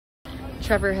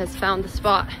Trevor has found the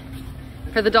spot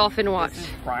for the dolphin watch. This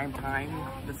is prime time.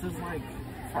 This is like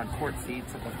front court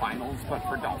seats at the finals, but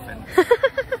for dolphins.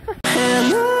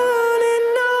 And on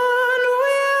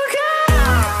we'll go.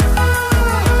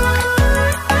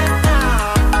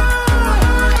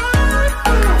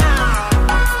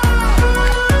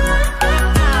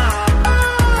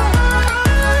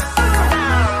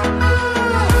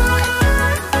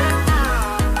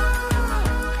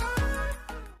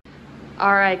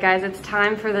 All right, guys, it's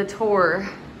time for the tour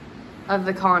of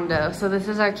the condo. So this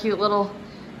is our cute little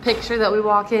picture that we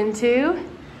walk into.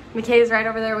 McKay's right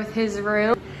over there with his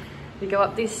room. We go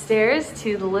up these stairs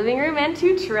to the living room and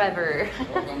to Trevor.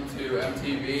 Welcome to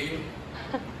MTV,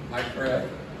 my crib.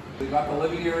 We got the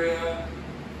living area,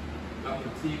 got the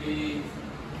TV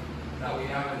that we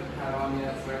haven't had on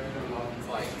yet, so I don't know if it's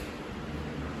like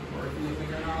working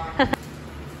anything or not.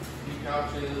 Few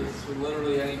couches with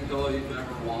literally any pillow you could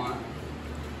ever want.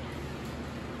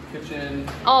 Kitchen.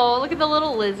 Oh, look at the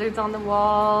little lizards on the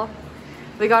wall.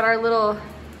 We got our little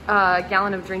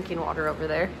gallon of drinking water over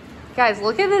there. Guys,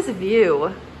 look at this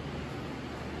view.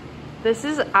 This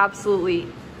is absolutely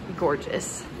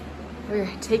gorgeous.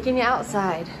 We're taking you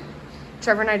outside.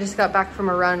 Trevor and I just got back from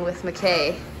a run with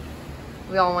McKay.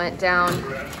 We all went down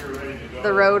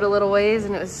the road a little ways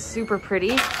and it was super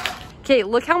pretty. Okay,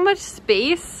 look how much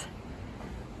space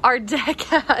our deck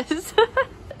has.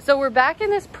 So we're back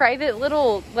in this private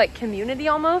little like community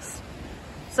almost.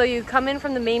 So you come in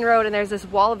from the main road and there's this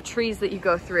wall of trees that you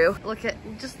go through.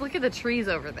 Just look at the trees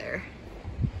over there.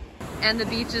 And the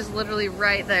beach is literally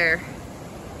right there.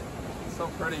 It's so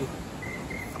pretty.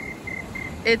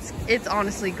 It's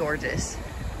honestly gorgeous.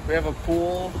 We have a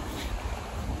pool,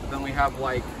 but then we have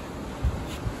like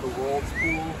the world's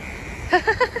pool.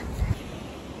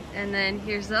 And then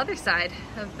here's the other side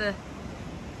of the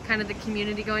kind of the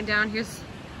community going down. Here's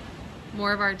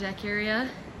more of our deck area.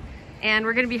 And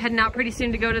we're gonna be heading out pretty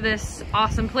soon to go to this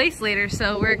awesome place later.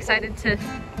 So we're excited to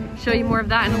show you more of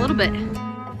that in a little bit.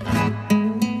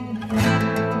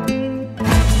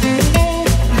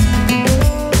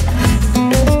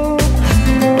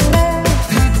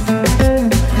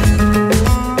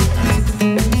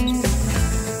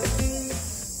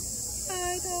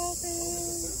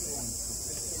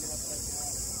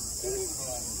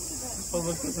 Oh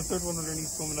look, there's a third one underneath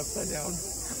swimming upside down.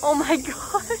 Oh my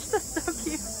gosh, that's so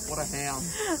cute. What a ham.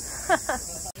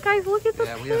 Guys, look at the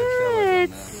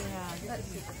parrots. Yeah,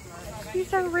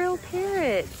 These are real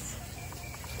parrots.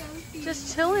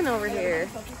 Just chilling over here.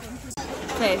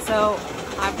 Okay, so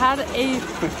I've had a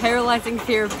paralyzing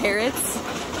fear of parrots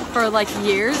for like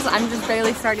years. I'm just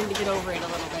barely starting to get over it a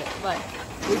little bit. But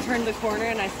we turned the corner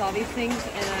and I saw these things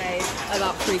and I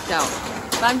about freaked out.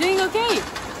 But I'm doing okay.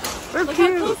 They're Look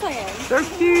cute. how close I am.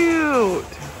 They're cute.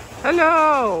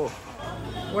 Hello.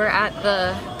 We're at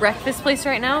the breakfast place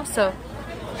right now, so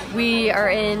we are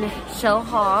in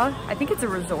Xel-Ha. I think it's a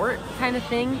resort kind of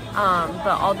thing,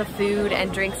 but all the food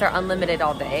and drinks are unlimited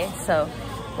all day. So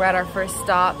we're at our first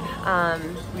stop.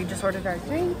 We just ordered our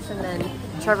drinks, and then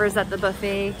Trevor's at the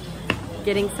buffet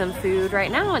getting some food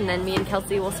right now, and then me and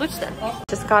Kelsey will switch them.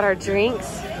 Just got our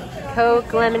drinks: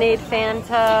 Coke, lemonade,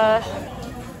 Fanta,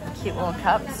 cute little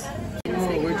cups.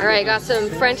 All right, got some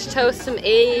French toast, some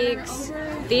eggs.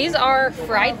 These are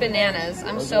fried bananas.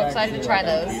 I'm so excited to try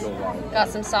those. Got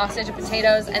some sausage and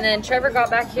potatoes. And then Trevor got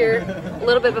back here a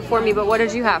little bit before me, but what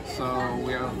did you have? So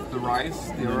we have the rice,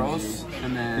 the arroz,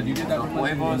 and then the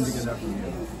huevos.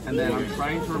 And then I'm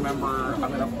trying to remember, I'm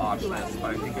gonna botch this,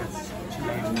 but I think it's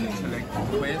chile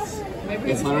quiz.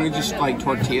 It's literally just like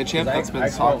tortilla chip that's been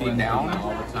sauteed down.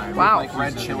 Wow. With like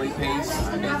red chili paste.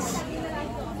 It's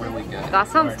really good. That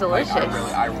sounds delicious.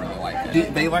 I really like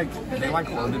it. They like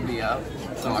loaded me up,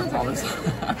 so I promise.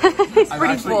 It's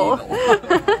pretty full.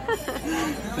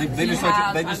 they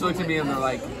just looked at me and they're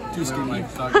like, too skinny.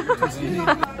 Too skinny.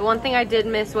 The one thing I did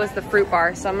miss was the fruit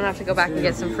bar, so I'm gonna have to go back and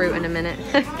get some fruit in a minute.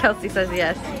 Kelsey says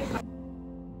yes.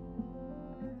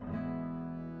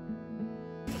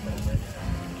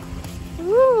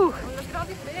 Woo!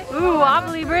 Ooh,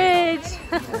 wobbly bridge.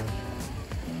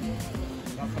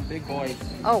 Some big boys.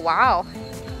 Oh wow.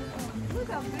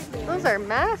 Those are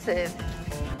massive.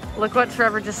 Look what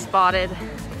Trevor just spotted.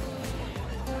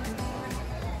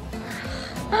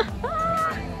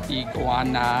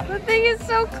 Iguana. The thing is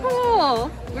so cool.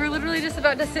 We were literally just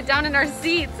about to sit down in our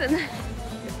seats and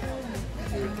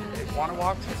Iguana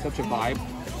walks are such a vibe.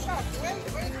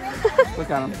 Look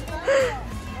at him.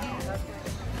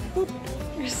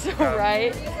 you're so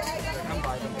right.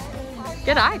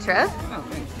 Good eye, Trev.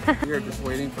 We are just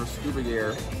waiting for scuba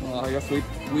gear. Well, I guess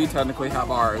we technically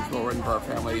have ours, but we're waiting for our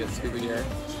family to get scuba gear.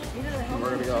 And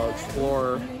we're gonna go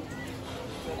explore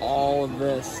All of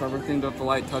this, everything that the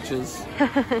light touches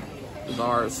is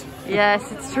ours.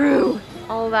 Yes, it's true.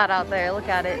 All of that out there, look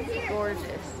at it, it's gorgeous.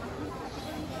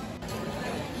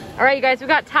 All right, you guys, we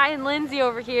got Ty and Lindsay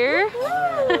over here.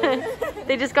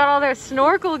 They just got all their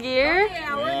snorkel gear. Oh,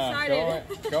 yeah, we're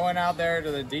excited. Going out there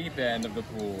to the deep end of the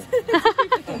pool.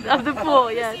 Of the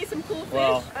pool, yes. See some cool fish.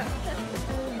 Well,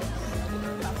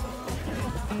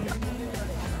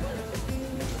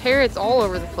 Parrots all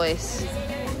over the place.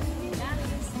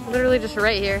 Literally just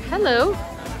right here. Hello.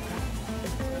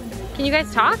 Can you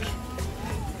guys talk?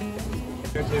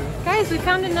 Guys, we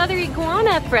found another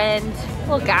iguana friend.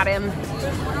 Look at him.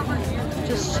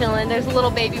 Just chilling. There's a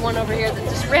little baby one over here that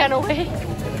just ran away.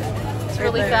 It's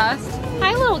really fast.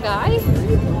 Hi, little guy.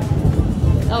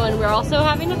 Oh, and we're also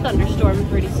having a thunderstorm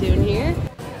pretty soon here.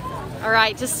 All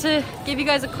right, just to give you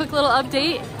guys a quick little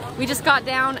update, we just got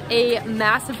down a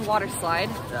massive water slide.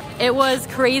 It was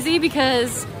crazy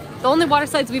because the only water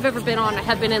slides we've ever been on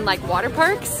have been in like water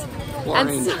parks. Chlorine.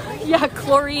 And so, yeah,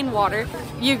 chlorine water.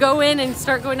 You go in and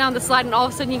start going down the slide and all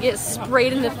of a sudden you get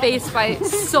sprayed in the face by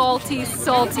salty,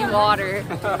 salty water.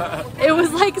 It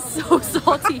was like so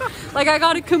salty. Like I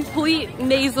got a complete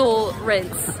nasal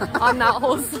rinse on that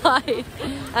whole slide.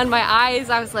 And my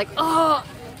eyes, I was like, oh,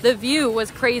 the view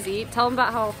was crazy. Tell them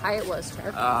about how high it was,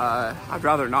 Trev. I'd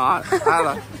rather not.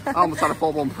 I almost had a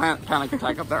full-blown panic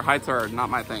attack up there. Heights are not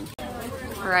my thing.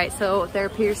 All right, so there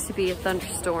appears to be a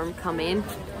thunderstorm coming.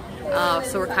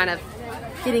 So we're kind of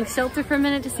getting shelter for a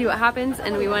minute to see what happens,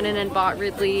 and we went in and bought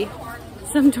Ridley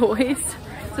some toys.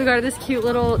 So we got her this cute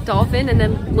little dolphin, and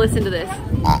then listen to this.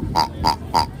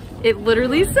 It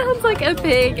literally sounds like a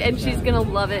pig, and she's gonna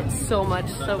love it so much,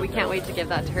 so we can't wait to give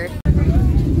that to her.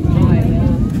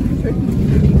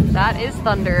 That is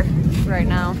thunder right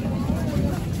now.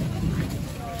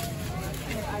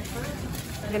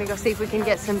 I'm gonna go see if we can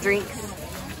get some drinks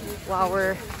while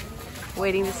we're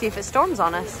waiting to see if it storms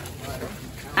on us.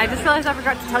 I just realized I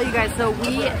forgot to tell you guys, so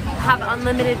we have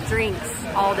unlimited drinks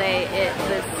all day at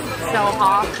this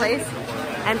Xel-Ha place.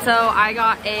 And so I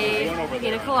got a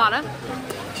pina colada.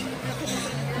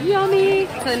 Yummy!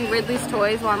 It's in Ridley's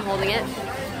toys while I'm holding it.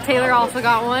 Taylor also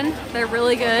got one. They're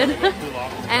really good.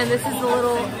 And this is the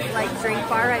little like drink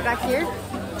bar right back here.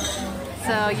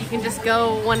 So you can just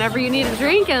go whenever you need a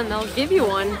drink and they'll give you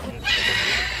one.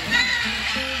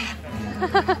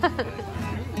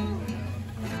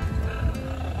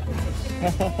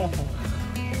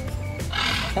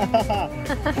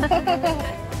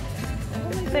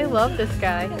 They love this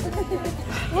guy.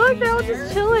 Look, they're all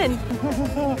just chilling.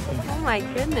 Oh my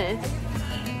goodness.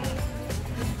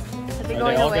 Are they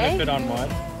going all away? gonna fit on one?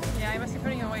 Yeah, I must be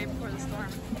putting it away before the storm.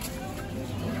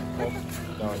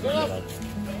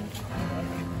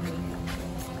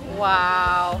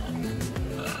 Wow.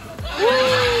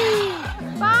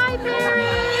 Woo! Bye,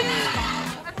 parents!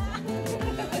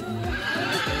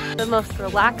 The most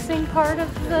relaxing part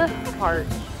of the park.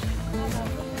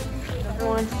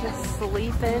 Everyone's just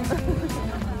sleeping.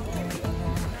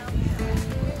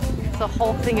 It's a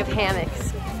whole thing of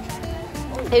hammocks.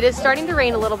 It is starting to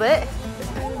rain a little bit.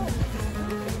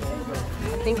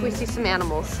 I think we see some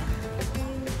animals.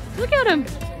 Look at them.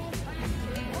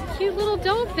 Cute little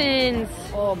dolphins.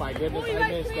 Oh my goodness, I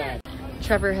missed that.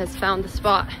 Trevor has found the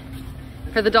spot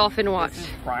for the dolphin watch. This is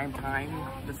prime time.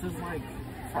 This is like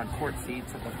front court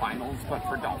seats at the finals, but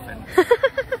for dolphins.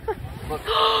 Look.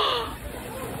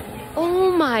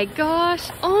 Oh my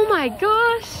gosh. Oh my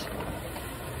gosh.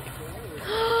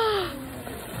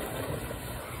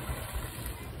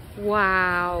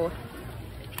 Wow.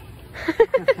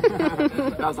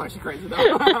 That was actually crazy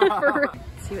though.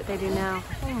 See what they do now.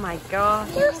 Oh my gosh.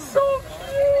 They're so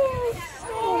cute.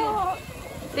 Stop.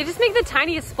 They just make the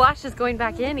tiniest splashes going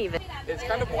back in even. It's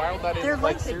kind of wild that They're it's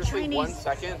like like the seriously Chinese 1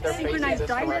 second they're facing synchronized this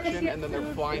diver. direction and then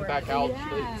they're flying back out.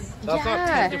 That's not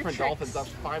 10 different dolphins, that's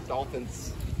 5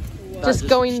 dolphins. that Just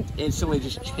going- instantly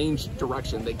just change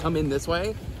direction. They come in this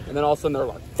way and then all of a sudden they're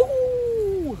like,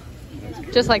 "Woo!"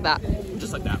 Just like that.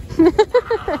 Just like that.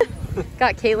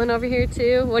 Got Caitlin over here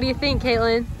too. What do you think,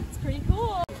 Caitlin? It's pretty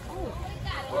cool.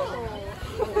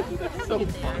 So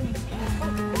fun.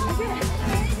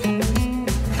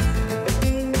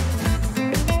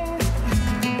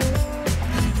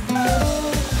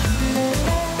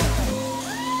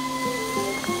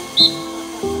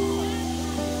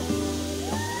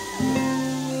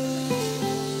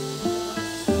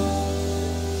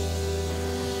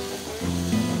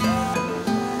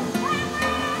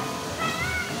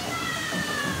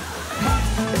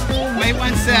 Wait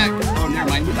 1 sec. Oh, never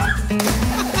mind.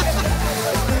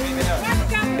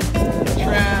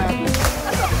 Trap.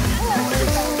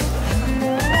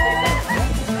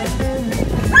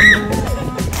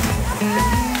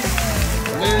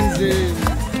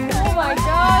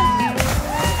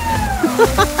 All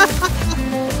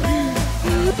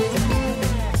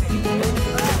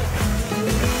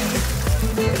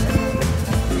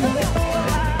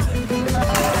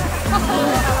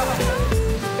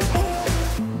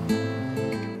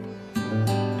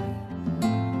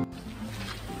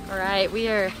right, we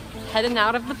are heading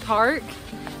out of the park.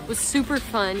 It was super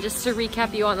fun. Just to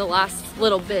recap you on the last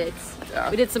little bits.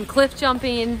 Yeah. We did some cliff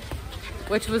jumping,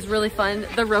 which was really fun.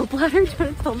 The rope ladder, do you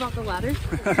want to tell them about the ladder?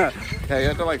 Yeah, you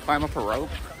had to like climb up a rope,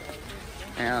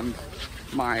 and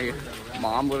my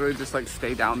mom literally just like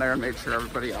stayed down there and made sure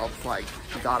everybody else like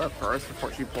got up first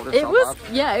before she pulled herself up.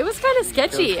 Yeah, it was kind of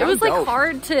sketchy. It was like dope.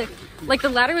 hard to, like the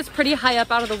ladder was pretty high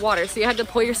up out of the water, so you had to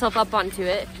pull yourself up onto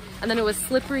it. And then it was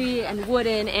slippery and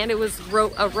wooden, and it was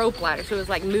a rope ladder, so it was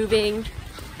like moving,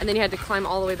 and then you had to climb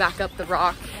all the way back up the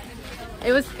rock.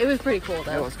 It was pretty cool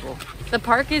though. It was cool. The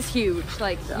park is huge.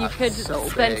 Like you could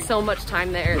spend big. so much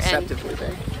time there Deceptively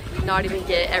big. and not even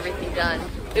get everything done.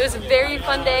 It was a very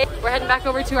fun day. We're heading back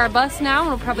over to our bus now, and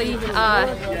we'll probably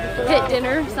hit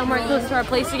dinner somewhere close to our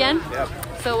place again. Yep.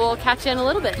 So we'll catch you in a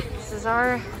little bit. This is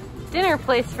our dinner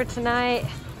place for tonight.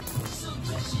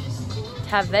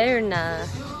 Taverna.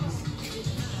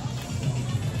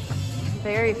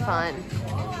 Very fun.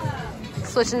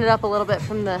 Switching it up a little bit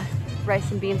from the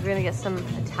rice and beans, we're gonna get some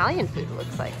Italian food, it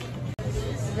looks like.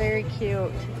 It's very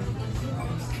cute.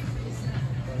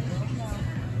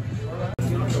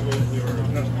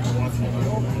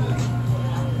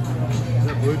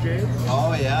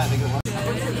 Oh yeah, I think it was.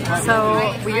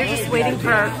 So we are just waiting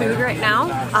for our food right now.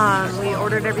 We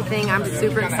ordered everything. I'm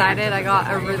super excited. I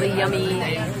got a really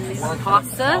yummy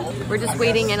pasta. We're just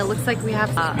waiting, and it looks like we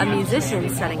have a musician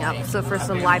setting up. So for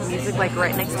some live music, like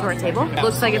right next to our table.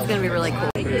 Looks like it's gonna be really cool.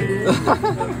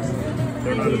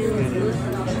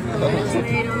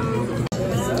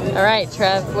 All right,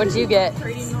 Trev, what did you get?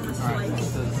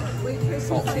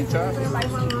 Salt pizza.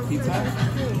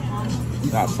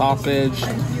 Got sausage,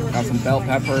 got some bell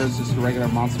peppers, just regular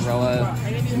mozzarella,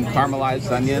 some caramelized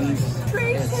onions.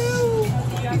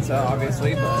 Pizza,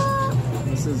 obviously, but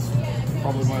this is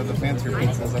probably one of the fancier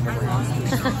pizzas I've ever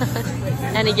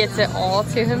had. And he gets it all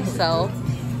to himself.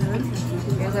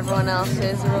 Here's everyone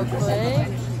else's real quick.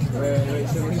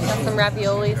 Got some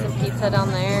ravioli, some pizza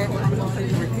down there.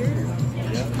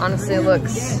 Honestly, it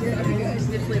looks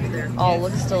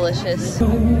delicious.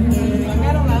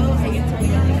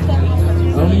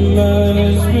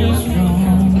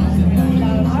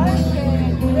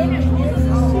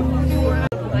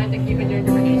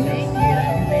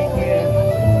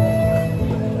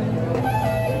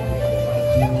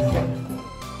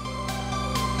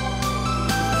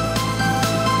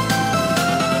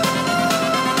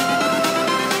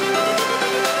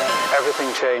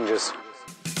 Everything changes.